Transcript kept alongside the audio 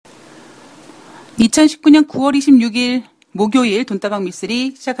2019년 9월 26일 목요일 돈다방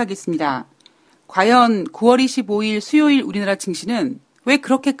미쓰리 시작하겠습니다. 과연 9월 25일 수요일 우리나라 증시는 왜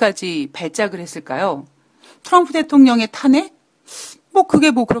그렇게까지 발작을 했을까요? 트럼프 대통령의 탄핵?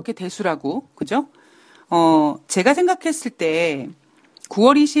 그게 그렇게 대수라고, 그죠? 제가 생각했을 때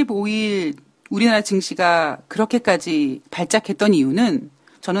 9월 25일 우리나라 증시가 그렇게까지 발작했던 이유는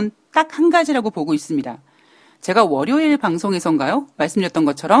저는 딱 한 가지라고 보고 있습니다. 제가 월요일 방송에선가요? 말씀드렸던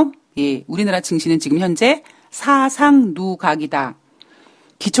것처럼, 우리나라 증시는 지금 현재 사상 누각이다.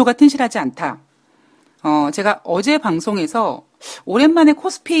 기초가 튼실하지 않다. 제가 어제 방송에서 오랜만에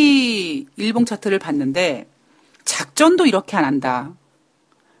코스피 일봉 차트를 봤는데, 작전도 이렇게 안 한다.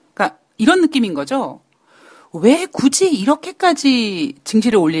 그러니까 이런 느낌인 거죠. 왜 굳이 이렇게까지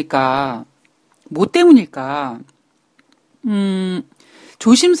증시를 올릴까? 뭐 때문일까?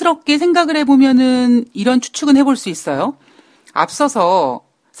 조심스럽게 생각을 해보면은 이런 추측은 해볼 수 있어요. 앞서서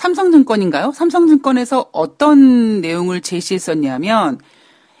삼성증권인가요? 삼성증권에서 어떤 내용을 제시했었냐면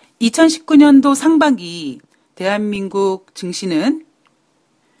 2019년도 상반기 대한민국 증시는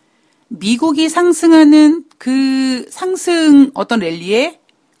미국이 상승하는 그 상승 어떤 랠리에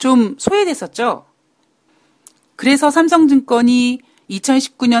좀 소외됐었죠. 그래서 삼성증권이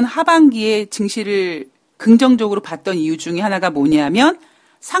 2019년 하반기에 증시를 긍정적으로 봤던 이유 중에 하나가 뭐냐면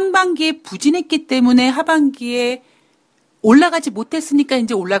상반기에 부진했기 때문에 하반기에 올라가지 못했으니까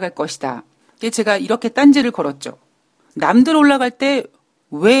이제 올라갈 것이다. 제가 이렇게 딴지를 걸었죠. 남들 올라갈 때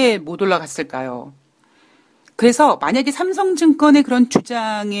왜 못 올라갔을까요? 그래서 만약에 삼성증권의 그런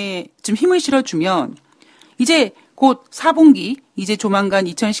주장에 좀 힘을 실어주면 이제 곧 4분기, 이제 조만간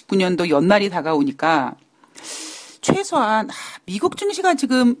 2019년도 연말이 다가오니까 최소한 미국 증시가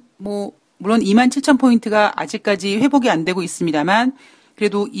지금 물론 27,000포인트가 아직까지 회복이 안 되고 있습니다만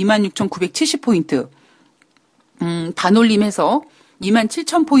그래도 26,970포인트 반올림해서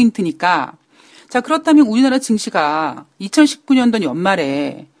 27,000포인트니까 자 그렇다면 우리나라 증시가 2019년도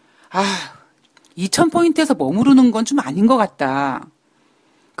연말에 2,000포인트에서 머무르는 건 좀 아닌 것 같다.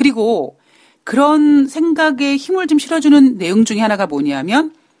 그리고 그런 생각에 힘을 좀 실어주는 내용 중에 하나가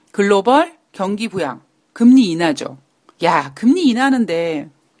뭐냐면 글로벌 경기 부양, 금리 인하죠. 야, 금리 인하하는데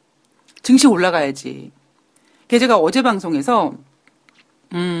증시 올라가야지. 제가 어제 방송에서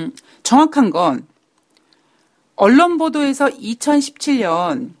정확한 건 언론 보도에서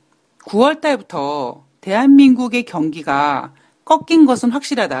 2017년 9월 달부터 대한민국의 경기가 꺾인 것은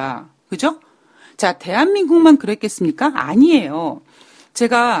확실하다. 그죠? 자, 대한민국만 그랬겠습니까? 아니에요.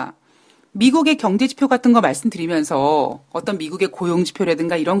 제가 미국의 경제 지표 같은 거 말씀드리면서 어떤 미국의 고용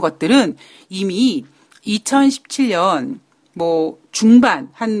지표라든가 이런 것들은 이미 2017년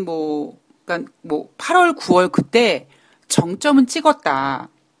중반 그러니까 8월, 9월 그때 정점은 찍었다.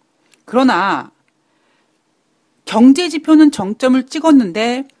 그러나 경제 지표는 정점을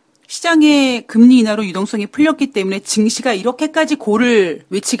찍었는데 시장의 금리 인하로 유동성이 풀렸기 때문에 증시가 이렇게까지 고를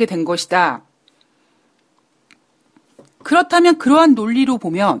외치게 된 것이다. 그렇다면 그러한 논리로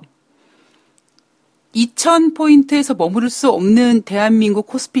보면 2,000포인트에서 머무를 수 없는 대한민국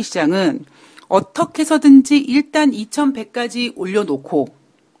코스피 시장은 어떻게 해서든지 일단 2,100까지 올려놓고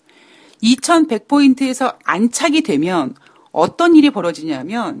 2,100포인트에서 안착이 되면 어떤 일이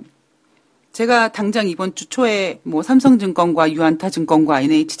벌어지냐면 제가 당장 이번 주 초에 삼성증권과 유안타증권과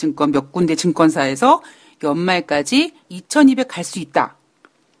NH증권 몇 군데 증권사에서 연말까지 2,200 갈 수 있다.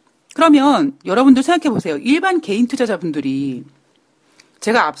 그러면 여러분들 생각해 보세요. 일반 개인 투자자분들이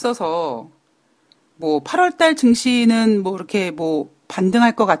제가 앞서서 8월 달 증시는 이렇게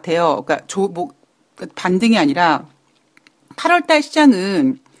반등할 것 같아요. 그러니까 반등이 아니라 8월 달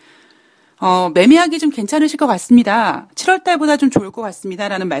시장은 매매하기 좀 괜찮으실 것 같습니다. 7월 달보다 좀 좋을 것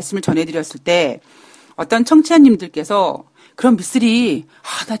같습니다라는 말씀을 전해드렸을 때 어떤 청취자님들께서 그럼 미쓰리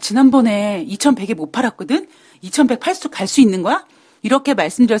나 지난번에 2,100에 못 팔았거든? 2,100 갈 수 있는 거야? 이렇게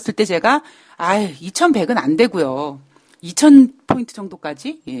말씀드렸을 때 제가 2,100은 안 되고요. 2,000포인트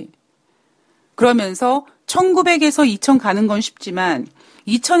정도까지? 예. 그러면서 1,900에서 2,000 가는 건 쉽지만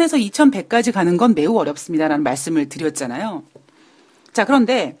 2,000에서 2,100까지 가는 건 매우 어렵습니다라는 말씀을 드렸잖아요. 자,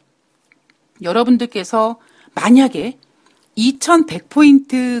 그런데 여러분들께서 만약에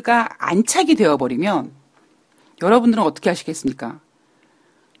 2,100포인트가 안착이 되어버리면 여러분들은 어떻게 하시겠습니까?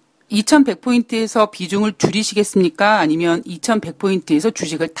 2,100포인트에서 비중을 줄이시겠습니까? 아니면 2,100포인트에서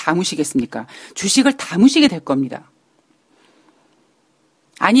주식을 담으시겠습니까? 주식을 담으시게 될 겁니다.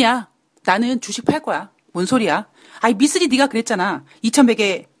 아니야. 나는 주식 팔 거야. 뭔 소리야? 미쓰리 네가 그랬잖아.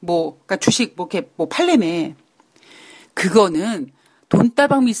 2,100에 그러니까 주식 이렇게 팔래매. 그거는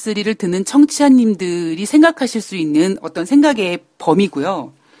돈다방 미쓰리를 듣는 청취자님들이 생각하실 수 있는 어떤 생각의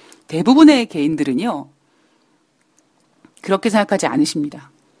범위고요. 대부분의 개인들은요. 그렇게 생각하지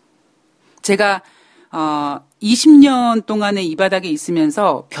않으십니다. 제가 20년 동안의 이 바닥에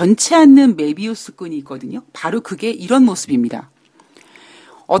있으면서 변치 않는 메비우스 끈이 있거든요. 바로 그게 이런 모습입니다.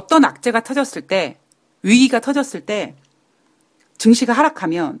 어떤 악재가 터졌을 때, 위기가 터졌을 때 증시가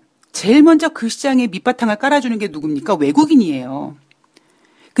하락하면 제일 먼저 그 시장에 밑바탕을 깔아주는 게 누굽니까? 외국인이에요.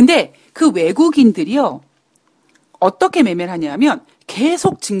 근데 그 외국인들이요, 어떻게 매매를 하냐면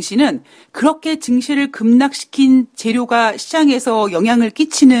계속 증시는 그렇게 증시를 급락시킨 재료가 시장에서 영향을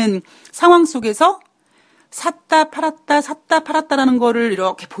끼치는 상황 속에서 샀다 팔았다라는 거를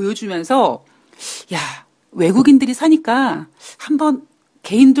이렇게 보여주면서, 야, 외국인들이 사니까 한번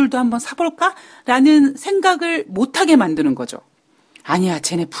개인들도 한번 사볼까라는 생각을 못하게 만드는 거죠. 아니야,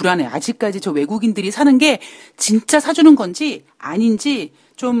 쟤네 불안해. 아직까지 저 외국인들이 사는 게 진짜 사주는 건지 아닌지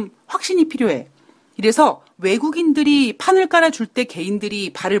좀 확신이 필요해. 이래서 외국인들이 판을 깔아줄 때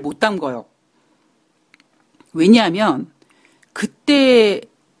개인들이 발을 못 담궈요. 왜냐하면 그때에는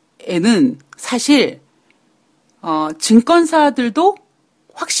사실 증권사들도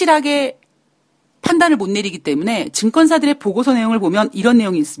확실하게 판단을 못 내리기 때문에 증권사들의 보고서 내용을 보면 이런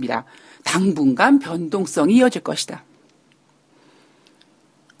내용이 있습니다. 당분간 변동성이 이어질 것이다.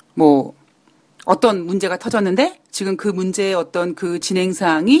 뭐 어떤 문제가 터졌는데 지금 그 문제의 어떤 그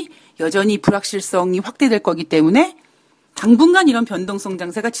진행사항이 여전히 불확실성이 확대될 거기 때문에 당분간 이런 변동성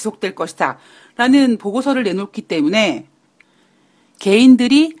장세가 지속될 것이다 라는 보고서를 내놓기 때문에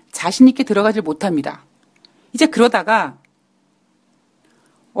개인들이 자신 있게 들어가질 못합니다. 이제 그러다가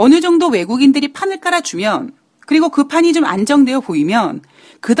어느 정도 외국인들이 판을 깔아주면, 그리고 그 판이 좀 안정되어 보이면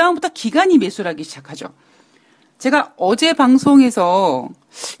그 다음부터 기관이 매수를 하기 시작하죠. 제가 어제 방송에서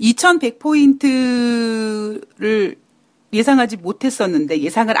 2100포인트를 예상하지 못했었는데,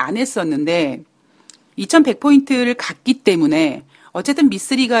 예상을 안 했었는데 2100포인트를 갔기 때문에 어쨌든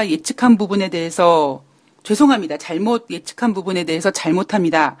미쓰리가 예측한 부분에 대해서 죄송합니다. 잘못 예측한 부분에 대해서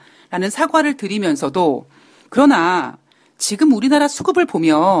잘못합니다. 라는 사과를 드리면서도, 그러나 지금 우리나라 수급을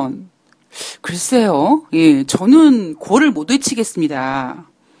보면 글쎄요. 예, 저는 고를 못 외치겠습니다.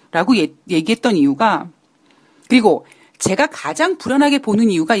 라고 얘기했던 이유가, 그리고 제가 가장 불안하게 보는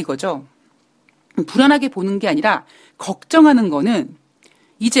이유가 이거죠. 불안하게 보는 게 아니라 걱정하는 거는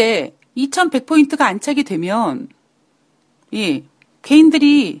이제 2100포인트가 안착이 되면 예,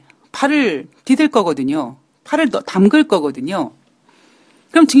 개인들이 발을 디딜 거거든요. 팔을 담글 거거든요.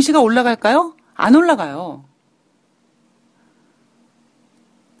 그럼 증시가 올라갈까요? 안 올라가요.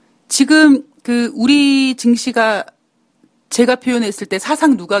 지금 우리 증시가 제가 표현했을 때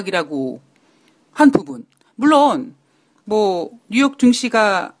사상 누각이라고 한 부분. 물론 뭐 뉴욕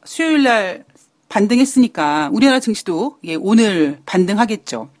증시가 수요일 날 반등했으니까 우리나라 증시도 예, 오늘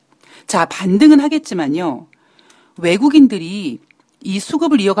반등하겠죠. 자, 반등은 하겠지만요. 외국인들이 이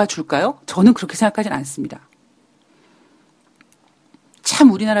수급을 이어가 줄까요? 저는 그렇게 생각하진 않습니다.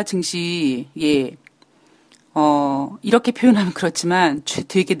 참 우리나라 증시 예. 이렇게 표현하면 그렇지만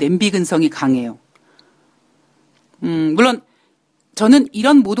되게 냄비 근성이 강해요. 물론 저는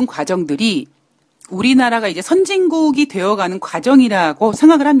이런 모든 과정들이 우리나라가 이제 선진국이 되어가는 과정이라고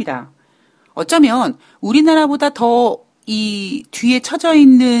생각을 합니다. 어쩌면 우리나라보다 더 이 뒤에 처져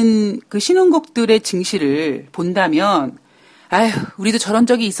있는 그 신흥국들의 증시를 본다면, 아휴, 우리도 저런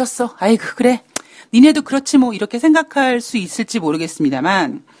적이 있었어. 아이고, 그래. 니네도 그렇지 뭐 이렇게 생각할 수 있을지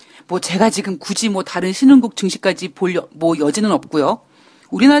모르겠습니다만, 뭐 제가 지금 굳이 뭐 다른 신흥국 증시까지 볼 뭐 여지는 없고요.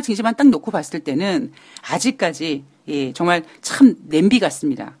 우리나라 증시만 딱 놓고 봤을 때는 아직까지 예, 정말 참 냄비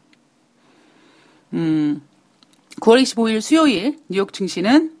같습니다. 9월 25일 수요일 뉴욕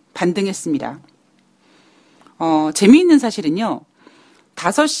증시는 반등했습니다. 재미있는 사실은요.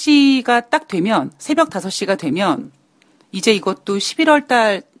 5시가 딱 되면, 새벽 5시가 되면 이제 이것도 11월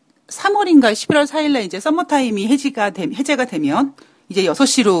달 3월인가 11월 4일 날 이제 서머타임이 해제가 되면 이제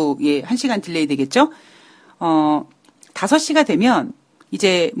 6시로 예, 1시간 딜레이 되겠죠? 5시가 되면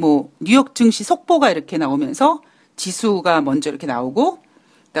이제 뭐 뉴욕 증시 속보가 이렇게 나오면서 지수가 먼저 이렇게 나오고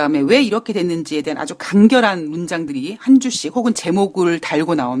그다음에 왜 이렇게 됐는지에 대한 아주 간결한 문장들이 한 주씩 혹은 제목을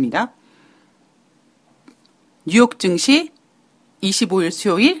달고 나옵니다. 뉴욕 증시 25일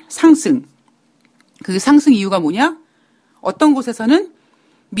수요일 상승. 그 상승 이유가 뭐냐? 어떤 곳에서는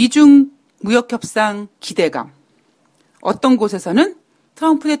미중 무역 협상 기대감. 어떤 곳에서는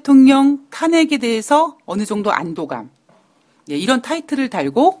트럼프 대통령 탄핵에 대해서 어느 정도 안도감. 예, 이런 타이틀을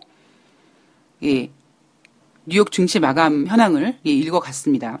달고 예, 뉴욕 증시 마감 현황을 예,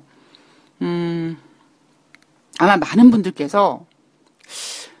 읽어갔습니다. 아마 많은 분들께서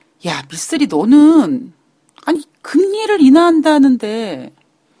야, 미쓰리 너는 아니 금리를 인하한다는데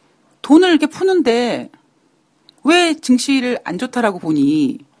돈을 이렇게 푸는데 왜 증시를 안 좋다라고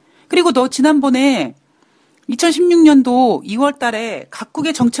보니? 그리고 너 지난번에 2016년도 2월 달에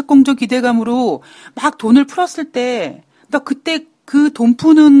각국의 정책 공조 기대감으로 막 돈을 풀었을 때, 나 그때 그 돈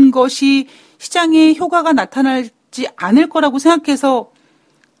푸는 것이 시장에 효과가 나타나지 않을 거라고 생각해서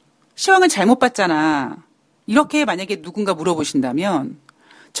시황을 잘못 봤잖아. 이렇게 만약에 누군가 물어보신다면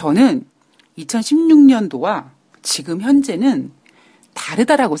저는 2016년도와 지금 현재는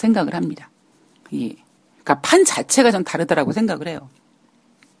다르다라고 생각을 합니다. 예. 그러니까 판 자체가 좀 다르다라고 생각을 해요.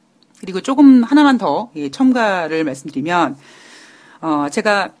 그리고 조금 하나만 더 첨가를 말씀드리면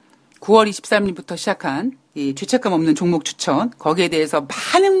제가 9월 23일부터 시작한 이 죄책감 없는 종목 추천, 거기에 대해서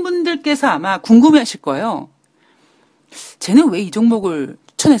많은 분들께서 아마 궁금해하실 거예요. 쟤는 왜 이 종목을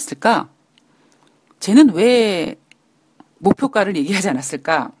추천했을까? 쟤는 왜 목표가를 얘기하지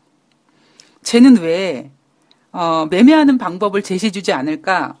않았을까? 쟤는 왜 매매하는 방법을 제시해주지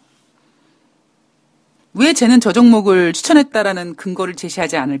않을까? 왜 쟤는 저 종목을 추천했다라는 근거를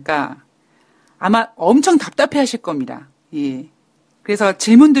제시하지 않을까? 아마 엄청 답답해하실 겁니다. 예. 그래서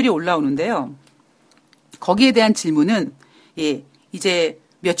질문들이 올라오는데요. 거기에 대한 질문은 이제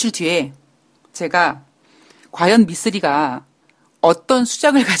며칠 뒤에 제가 과연 미쓰리가 어떤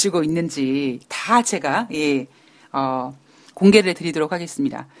수작을 가지고 있는지 다 제가 공개를 드리도록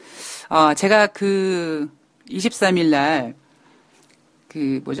하겠습니다. 제가 그 23일 날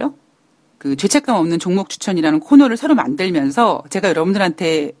그 죄책감 없는 종목 추천이라는 코너를 새로 만들면서 제가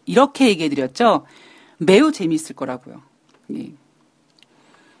여러분들한테 이렇게 얘기해 드렸죠. 매우 재미있을 거라고요. 예.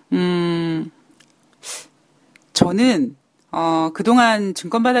 저는 그동안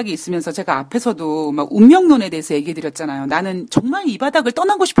증권바닥에 있으면서 제가 앞에서도 막 운명론에 대해서 얘기해 드렸잖아요. 나는 정말 이 바닥을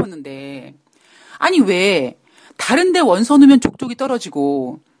떠나고 싶었는데 아니 왜 다른 데 원서 놓으면 족족이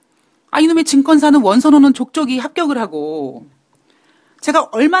떨어지고 이놈의 증권사는 원서 놓는 족족이 합격을 하고 제가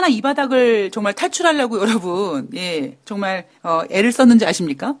얼마나 이 바닥을 정말 탈출하려고 여러분 정말 애를 썼는지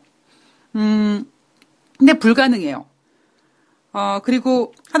아십니까? 근데 불가능해요.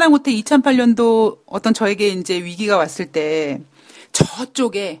 그리고 하다못해 2008년도 어떤 저에게 이제 위기가 왔을 때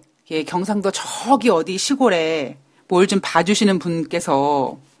저쪽에 경상도 저기 어디 시골에 뭘 좀 봐주시는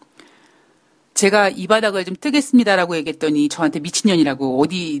분께서 제가 이 바닥을 좀 뜨겠습니다라고 얘기했더니 저한테 미친년이라고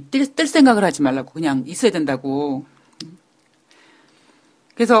어디 뜰 생각을 하지 말라고 그냥 있어야 된다고.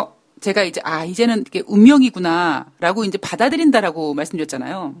 그래서 제가 이제 이제는 이게 운명이구나라고 이제 받아들인다라고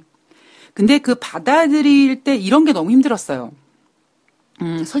말씀드렸잖아요. 근데 그 받아들일 때 이런 게 너무 힘들었어요.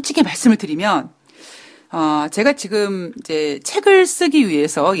 솔직히 말씀을 드리면, 제가 지금 이제 책을 쓰기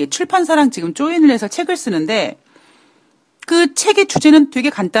위해서 출판사랑 지금 조인을 해서 책을 쓰는데, 그 책의 주제는 되게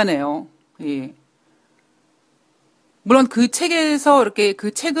간단해요. 예. 물론 그 책에서 이렇게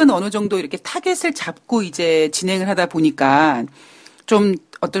그 책은 어느 정도 이렇게 타겟을 잡고 이제 진행을 하다 보니까 좀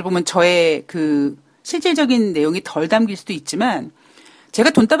어떨 보면 저의 그 실질적인 내용이 덜 담길 수도 있지만,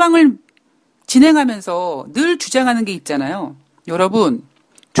 제가 돈다방을 진행하면서 늘 주장하는 게 있잖아요. 여러분,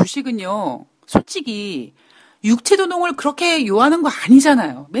 주식은요, 솔직히 육체노동을 그렇게 요하는 거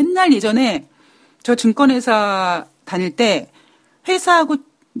아니잖아요. 맨날 예전에 저 증권회사 다닐 때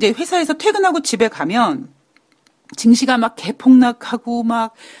회사에서 퇴근하고 집에 가면 증시가 막 개폭락하고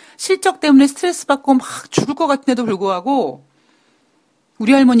막 실적 때문에 스트레스 받고 막 죽을 것 같은데도 불구하고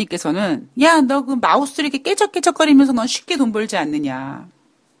우리 할머니께서는 야, 너 그 마우스를 이렇게 깨적깨적거리면서 넌 쉽게 돈 벌지 않느냐.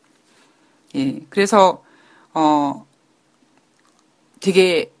 예, 그래서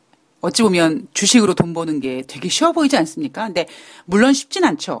되게 어찌 보면 주식으로 돈 버는 게 되게 쉬워 보이지 않습니까? 근데 물론 쉽진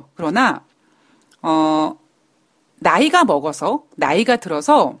않죠. 그러나 나이가 먹어서 나이가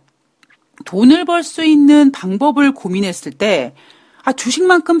들어서 돈을 벌 수 있는 방법을 고민했을 때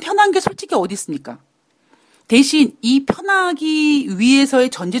주식만큼 편한 게 솔직히 어디 있습니까? 대신 이 편하기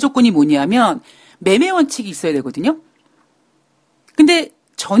위해서의 전제 조건이 뭐냐면 매매 원칙이 있어야 되거든요. 근데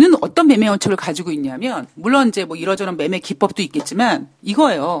저는 어떤 매매 원칙을 가지고 있냐면 물론 이제 뭐 이러저런 매매 기법도 있겠지만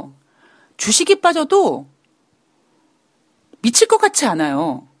이거예요. 주식이 빠져도 미칠 것 같지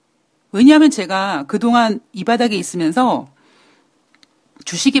않아요. 왜냐하면 제가 그동안 이 바닥에 있으면서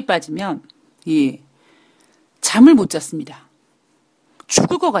주식이 빠지면 잠을 못 잤습니다.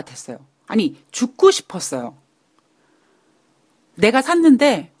 죽을 것 같았어요. 아니 죽고 싶었어요. 내가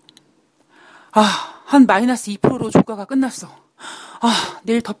샀는데 한 마이너스 2%로 주가가 끝났어.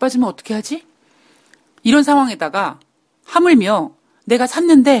 내일 더 빠지면 어떻게 하지? 이런 상황에다가 하물며 내가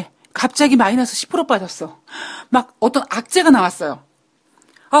샀는데 갑자기 마이너스 10% 빠졌어. 막 어떤 악재가 나왔어요.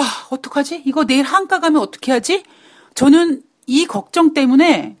 어떡하지? 이거 내일 한가 가면 어떻게 하지? 저는 이 걱정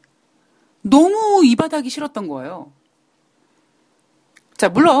때문에 너무 이 바닥이 싫었던 거예요. 자,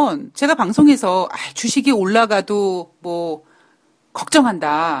 물론 제가 방송에서 주식이 올라가도 뭐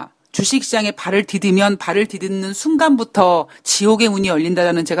걱정한다. 주식시장에 발을 디디면 발을 디디는 순간부터 지옥의 문이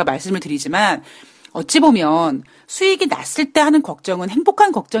열린다는 제가 말씀을 드리지만 어찌 보면 수익이 났을 때 하는 걱정은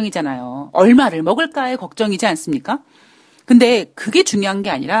행복한 걱정이잖아요. 얼마를 먹을까의 걱정이지 않습니까? 근데 그게 중요한 게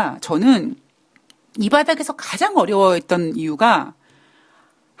아니라 저는 이 바닥에서 가장 어려워했던 이유가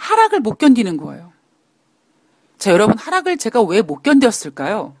하락을 못 견디는 거예요. 자, 여러분, 하락을 제가 왜 못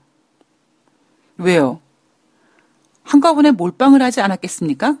견뎠을까요? 왜요? 한꺼번에 몰빵을 하지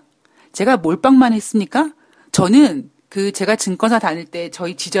않았겠습니까? 제가 몰빵만 했습니까? 저는 제가 증권사 다닐 때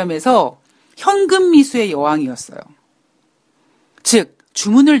저희 지점에서 현금 미수의 여왕이었어요. 즉,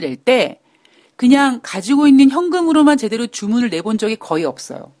 주문을 낼 때 그냥 가지고 있는 현금으로만 제대로 주문을 내본 적이 거의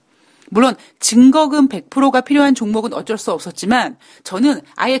없어요. 물론 증거금 100%가 필요한 종목은 어쩔 수 없었지만 저는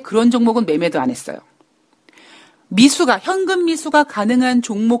아예 그런 종목은 매매도 안 했어요. 현금 미수가 가능한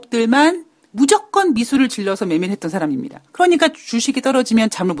종목들만 무조건 미수를 질러서 매매를 했던 사람입니다. 그러니까 주식이 떨어지면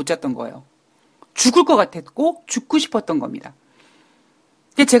잠을 못 잤던 거예요. 죽을 것 같았고 죽고 싶었던 겁니다.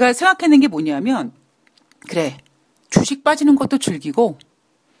 근데 제가 생각해낸 게 뭐냐면 그래, 주식 빠지는 것도 즐기고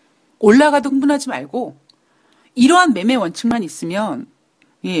올라가도 흥분하지 말고 이러한 매매 원칙만 있으면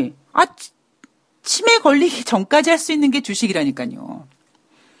치매 걸리기 전까지 할 수 있는 게 주식이라니까요.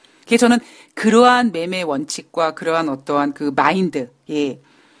 그래서 저는 그러한 매매 원칙과 그러한 어떠한 그 마인드,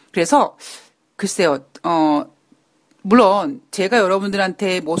 그래서 글쎄요, 물론 제가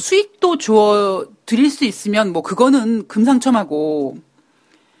여러분들한테 뭐 수익도 주어 드릴 수 있으면 뭐 그거는 금상첨화고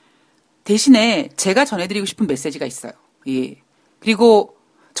대신에 제가 전해드리고 싶은 메시지가 있어요. 그리고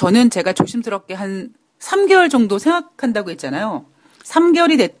저는 제가 조심스럽게 한 3개월 정도 생각한다고 했잖아요.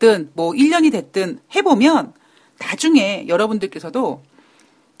 3개월이 됐든 뭐 1년이 됐든 해보면 나중에 여러분들께서도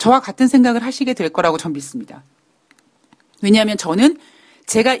저와 같은 생각을 하시게 될 거라고 전 믿습니다. 왜냐하면 저는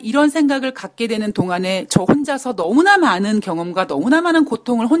제가 이런 생각을 갖게 되는 동안에 저 혼자서 너무나 많은 경험과 너무나 많은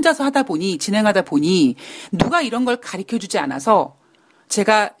고통을 혼자서 진행하다 보니 누가 이런 걸 가르쳐주지 않아서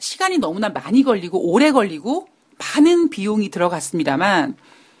제가 시간이 너무나 많이 걸리고 오래 걸리고 많은 비용이 들어갔습니다만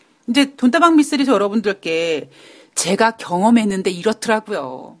이제 돈다방 미쓰리에서 여러분들께 제가 경험했는데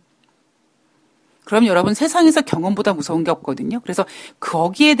이렇더라고요. 그럼 여러분 세상에서 경험보다 무서운 게 없거든요. 그래서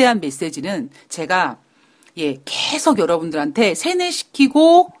거기에 대한 메시지는 제가 계속 여러분들한테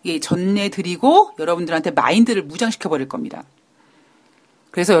세뇌시키고 전해드리고 여러분들한테 마인드를 무장시켜 버릴 겁니다.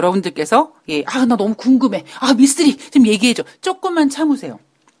 그래서 여러분들께서 나 너무 궁금해. 미쓰리 좀 얘기해줘. 조금만 참으세요.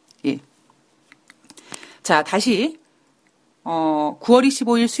 자, 다시 9월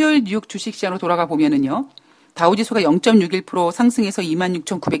 25일 수요일 뉴욕 주식시장으로 돌아가 보면은요. 다우지수가 0.61% 상승해서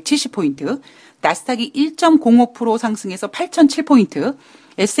 26,970포인트, 나스닥이 1.05% 상승해서 8,007포인트,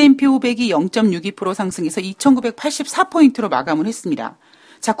 S&P 500이 0.62% 상승해서 2,984포인트로 마감을 했습니다.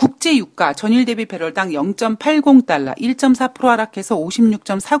 자, 국제 유가 전일 대비 배럴당 0.80달러, 1.4% 하락해서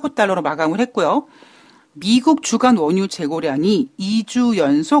 56.49달러로 마감을 했고요. 미국 주간 원유 재고량이 2주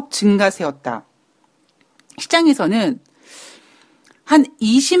연속 증가세였다. 시장에서는 한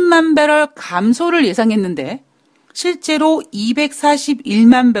 20만 배럴 감소를 예상했는데 실제로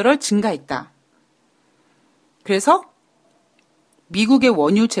 241만 배럴 증가했다. 그래서 미국의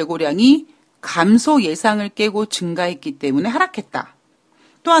원유 재고량이 감소 예상을 깨고 증가했기 때문에 하락했다.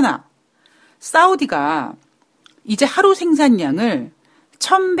 또 하나, 사우디가 이제 하루 생산량을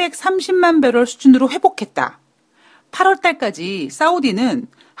 1130만 배럴 수준으로 회복했다. 8월 달까지 사우디는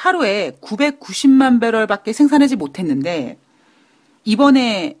하루에 990만 배럴밖에 생산하지 못했는데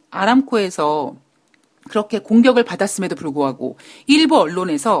이번에 아람코에서 그렇게 공격을 받았음에도 불구하고 일부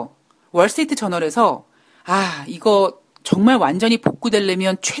언론에서 월스트리트 저널에서 이거 정말 완전히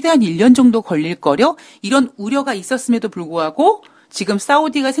복구되려면 최대한 1년 정도 걸릴 거려? 이런 우려가 있었음에도 불구하고 지금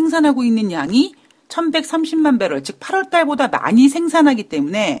사우디가 생산하고 있는 양이 1130만 배럴, 즉 8월 달보다 많이 생산하기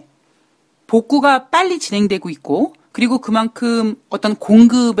때문에 복구가 빨리 진행되고 있고 그리고 그만큼 어떤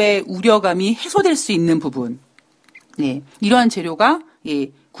공급의 우려감이 해소될 수 있는 부분. 이러한 재료가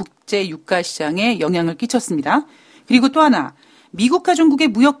국제 유가 시장에 영향을 끼쳤습니다. 그리고 또 하나, 미국과 중국의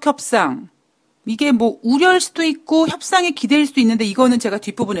무역 협상. 이게 뭐 우려일 수도 있고 협상에 기대일 수도 있는데 이거는 제가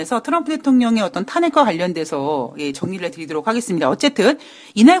뒷부분에서 트럼프 대통령의 어떤 탄핵과 관련돼서 정리를 드리도록 하겠습니다. 어쨌든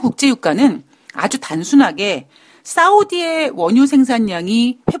이날 국제 유가는 아주 단순하게 사우디의 원유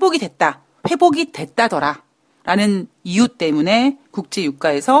생산량이 회복이 됐다더라 라는 이유 때문에 국제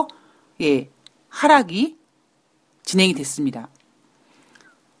유가에서 하락이 진행이 됐습니다.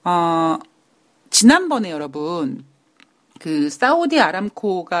 지난번에 여러분 그 사우디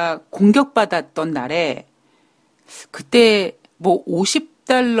아람코가 공격받았던 날에 그때 뭐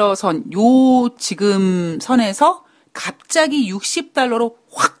 50달러 선, 지금 선에서 갑자기 60달러로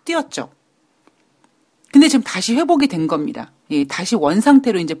확 뛰었죠. 근데 지금 다시 회복이 된 겁니다. 다시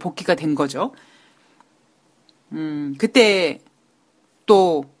원상태로 이제 복귀가 된 거죠. 그때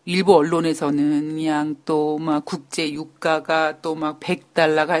또 일부 언론에서는 그냥 또 막 국제 유가가 또 막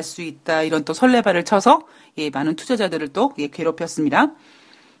 100달러 갈 수 있다 이런 또 설레발을 쳐서 예, 많은 투자자들을 또 예, 괴롭혔습니다.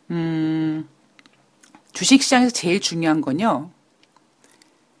 주식시장에서 제일 중요한 건요.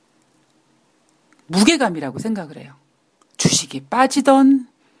 무게감이라고 생각을 해요. 주식이 빠지던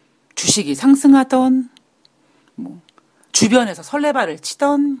주식이 상승하던 뭐 주변에서 설레발을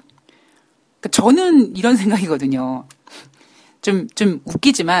치던 그러니까 저는 이런 생각이거든요. 좀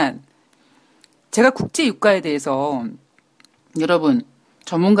웃기지만 제가 국제유가에 대해서 여러분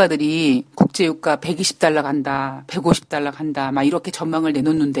전문가들이 국제유가 120달러 간다, 150달러 간다 막 이렇게 전망을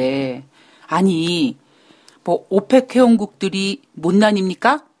내놓는데 아니 뭐 오펙 회원국들이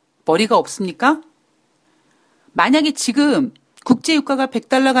못난입니까? 머리가 없습니까? 만약에 지금 국제유가가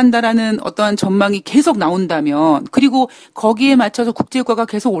 100달러 간다라는 어떠한 전망이 계속 나온다면 그리고 거기에 맞춰서 국제유가가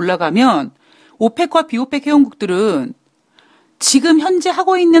계속 올라가면 오펙과 비오펙 회원국들은 지금 현재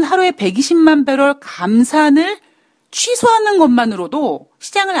하고 있는 하루에 120만 배럴 감산을 취소하는 것만으로도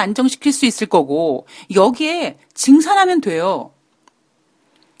시장을 안정시킬 수 있을 거고 여기에 증산하면 돼요.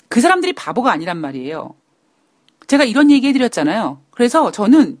 그 사람들이 바보가 아니란 말이에요. 제가 이런 얘기 해드렸잖아요. 그래서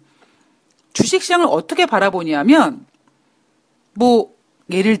저는 주식시장을 어떻게 바라보냐면 뭐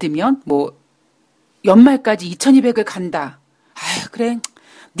예를 들면 뭐 연말까지 2200을 간다. 아유 그래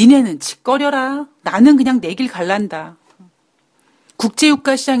니네는 짓거려라. 나는 그냥 내 길 갈란다.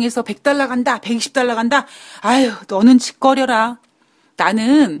 국제유가 시장에서 100달러 간다. 120달러 간다. 아유 너는 짓거려라.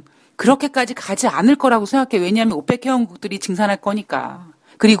 나는 그렇게까지 가지 않을 거라고 생각해. 왜냐하면 오펙 회원국들이 증산할 거니까.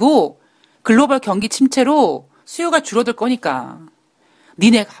 그리고 글로벌 경기 침체로 수요가 줄어들 거니까.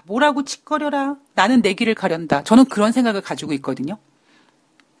 니네가 뭐라고 짓거려라. 나는 내 길을 가련다. 저는 그런 생각을 가지고 있거든요.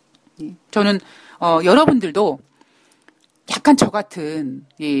 저는 여러분들도 약간 저 같은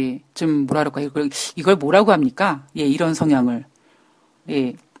예, 좀 뭐라 그럴까 이걸 뭐라고 합니까? 예, 이런 성향을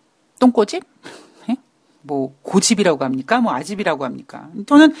예, 똥꼬집? 예? 뭐 고집이라고 합니까? 뭐 아집이라고 합니까?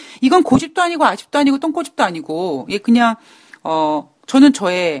 저는 이건 고집도 아니고 아집도 아니고 똥꼬집도 아니고 예, 그냥 저는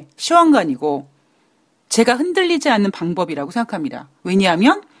저의 시황관이고 제가 흔들리지 않는 방법이라고 생각합니다.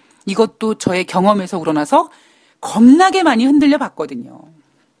 왜냐하면 이것도 저의 경험에서 우러나서 겁나게 많이 흔들려 봤거든요.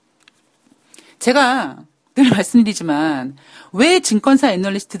 제가 늘 말씀드리지만 왜 증권사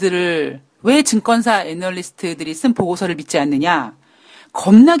애널리스트들이 쓴 보고서를 믿지 않느냐?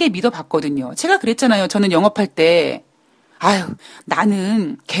 겁나게 믿어봤거든요. 제가 그랬잖아요. 저는 영업할 때 아유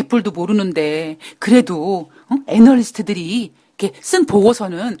나는 개뿔도 모르는데 그래도 애널리스트들이 이렇게 쓴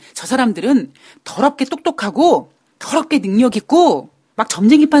보고서는 저 사람들은 더럽게 똑똑하고 더럽게 능력 있고 막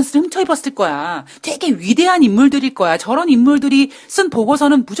점쟁이 판스를 훔쳐 입었을 거야. 되게 위대한 인물들일 거야. 저런 인물들이 쓴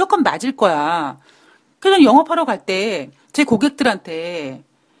보고서는 무조건 맞을 거야. 그래서 영업하러 갈 때 제 고객들한테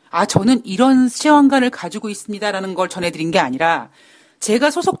저는 이런 시황관을 가지고 있습니다라는 걸 전해드린 게 아니라 제가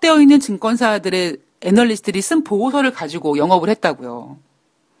소속되어 있는 증권사들의 애널리스트들이 쓴 보고서를 가지고 영업을 했다고요.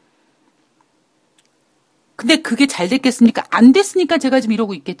 근데 그게 잘 됐겠습니까? 안 됐으니까 제가 지금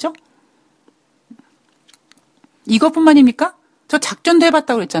이러고 있겠죠? 이것뿐만입니까? 저 작전도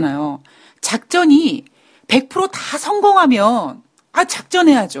해봤다고 그랬잖아요. 작전이 100% 다 성공하면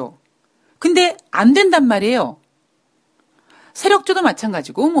작전해야죠. 근데 안 된단 말이에요. 세력주도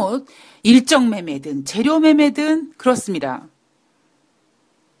마찬가지고 뭐 일정 매매든 재료 매매든 그렇습니다.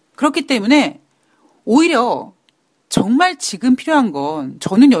 그렇기 때문에 오히려 정말 지금 필요한 건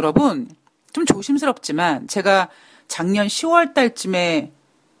저는 여러분 좀 조심스럽지만 제가 작년 10월 달쯤에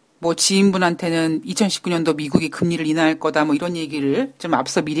뭐 지인분한테는 2019년도 미국이 금리를 인하할 거다 뭐 이런 얘기를 좀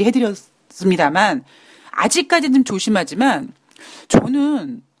앞서 미리 해드렸습니다만 아직까지는 좀 조심하지만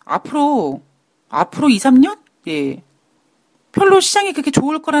저는 앞으로 2, 3년? 예. 별로 시장이 그렇게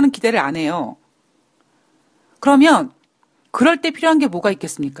좋을 거라는 기대를 안 해요. 그러면 그럴 때 필요한 게 뭐가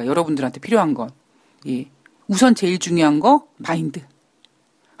있겠습니까? 여러분들한테 필요한 건. 예. 우선 제일 중요한 거 마인드.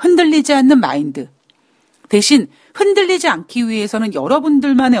 흔들리지 않는 마인드. 대신 흔들리지 않기 위해서는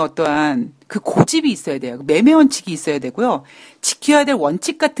여러분들만의 어떠한 그 고집이 있어야 돼요. 매매 원칙이 있어야 되고요. 지켜야 될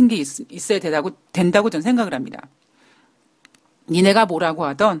원칙 같은 게 있어야 된다고 저는 생각을 합니다. 니네가 뭐라고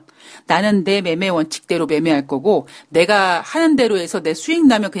하던 나는 내 매매 원칙대로 매매할 거고 내가 하는 대로 해서 내 수익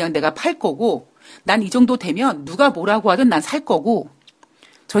나면 그냥 내가 팔 거고 난 이 정도 되면 누가 뭐라고 하든 난 살 거고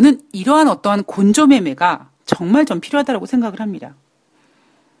저는 이러한 어떠한 곤조 매매가 정말 좀 필요하다고 생각을 합니다.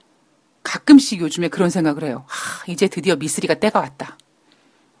 가끔씩 요즘에 그런 생각을 해요. 이제 드디어 미쓰리가 때가 왔다.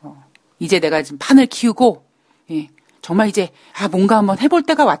 이제 내가 지금 판을 키우고 예, 정말 이제 뭔가 한번 해볼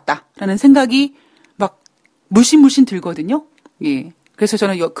때가 왔다라는 생각이 막 물씬 들거든요. 예. 그래서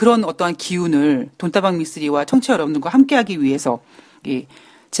저는 그런 어떠한 기운을 돈다방 미쓰리와 청취자 여러분들과 함께하기 위해서 예,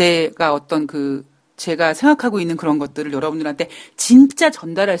 제가 어떤 그 제가 생각하고 있는 그런 것들을 여러분들한테 진짜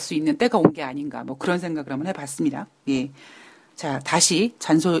전달할 수 있는 때가 온 게 아닌가 뭐 그런 생각을 한번 해봤습니다. 예. 자, 다시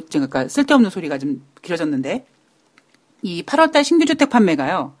그러니까 쓸데없는 소리가 좀 길어졌는데 이 8월달 신규주택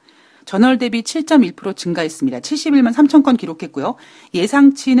판매가요. 전월 대비 7.1% 증가했습니다. 71만 3천 건 기록했고요.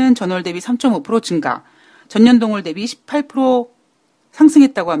 예상치는 전월 대비 3.5% 증가, 전년 동월 대비 18%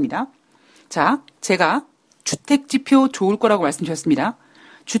 상승했다고 합니다. 자, 제가 주택지표 좋을 거라고 말씀드렸습니다.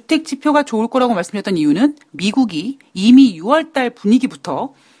 주택지표가 좋을 거라고 말씀드렸던 이유는 미국이 이미 6월달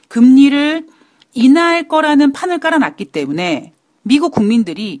분위기부터 금리를 인하할 거라는 판을 깔아놨기 때문에 미국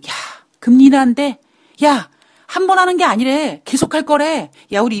국민들이 야, 금리 인하한데 야, 한 번 하는 게 아니래. 계속 할 거래.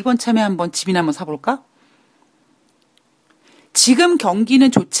 야, 우리 이번 참에 한번 집이나 한번 사볼까? 지금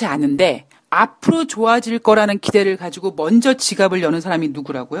경기는 좋지 않은데 앞으로 좋아질 거라는 기대를 가지고 먼저 지갑을 여는 사람이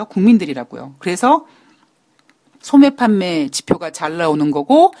누구라고요? 국민들이라고요. 그래서 소매 판매 지표가 잘 나오는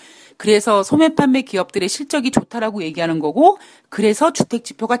거고, 그래서 소매 판매 기업들의 실적이 좋다라고 얘기하는 거고, 그래서 주택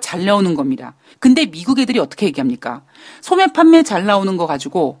지표가 잘 나오는 겁니다. 근데 미국 애들이 어떻게 얘기합니까? 소매 판매 잘 나오는 거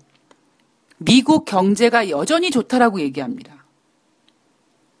가지고 미국 경제가 여전히 좋다라고 얘기합니다.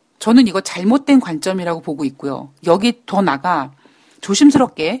 저는 이거 잘못된 관점이라고 보고 있고요. 여기 더 나가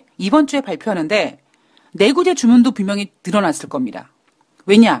조심스럽게 이번 주에 발표하는데 내구재 주문도 분명히 늘어났을 겁니다.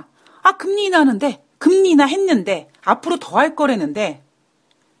 왜냐? 금리 인하하는데, 금리 인하 했는데 앞으로 더 할 거라는데,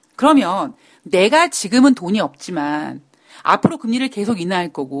 그러면 내가 지금은 돈이 없지만 앞으로 금리를 계속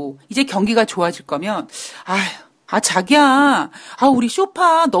인하할 거고 이제 경기가 좋아질 거면 자기야, 우리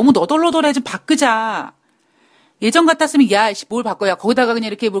쇼파 너무 너덜너덜해, 좀 바꾸자. 예전 같았으면 야, 뭘 바꿔야 거기다가 그냥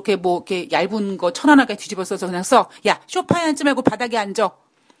이렇게 얇은 거 천 하나가 뒤집어 써서 그냥 써. 야, 쇼파에 앉지 말고 바닥에 앉아.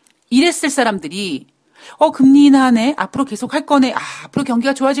 이랬을 사람들이 금리 인하네. 앞으로 계속 할 거네. 앞으로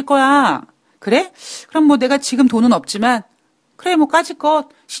경기가 좋아질 거야. 그래? 그럼 뭐 내가 지금 돈은 없지만 그래, 뭐 까짓것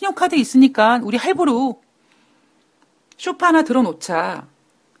신용카드 있으니까 우리 할부로 쇼파 하나 들어놓자.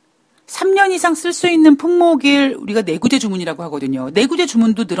 3년 이상 쓸 수 있는 품목을 우리가 내구재 주문이라고 하거든요. 내구재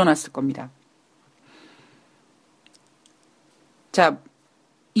주문도 늘어났을 겁니다. 자,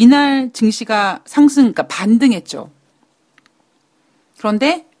 이날 증시가 그러니까 반등했죠.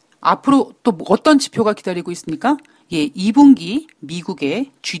 그런데 앞으로 또 어떤 지표가 기다리고 있습니까? 2분기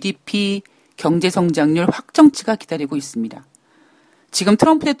미국의 GDP 경제성장률 확정치가 기다리고 있습니다. 지금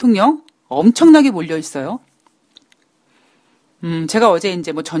트럼프 대통령 엄청나게 몰려 있어요. 제가 어제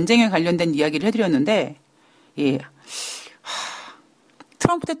이제 뭐 전쟁에 관련된 이야기를 해드렸는데,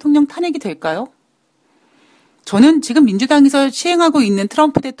 트럼프 대통령 탄핵이 될까요? 저는 지금 민주당에서 시행하고 있는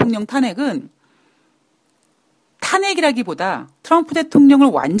트럼프 대통령 탄핵은 탄핵이라기보다 트럼프 대통령을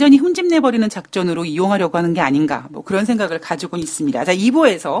완전히 흠집내버리는 작전으로 이용하려고 하는 게 아닌가, 뭐 그런 생각을 가지고 있습니다. 자,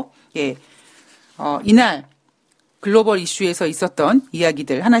 2부에서, 이날 글로벌 이슈에서 있었던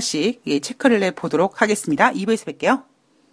이야기들 하나씩 체크를 해보도록 하겠습니다. 2부에서 뵐게요.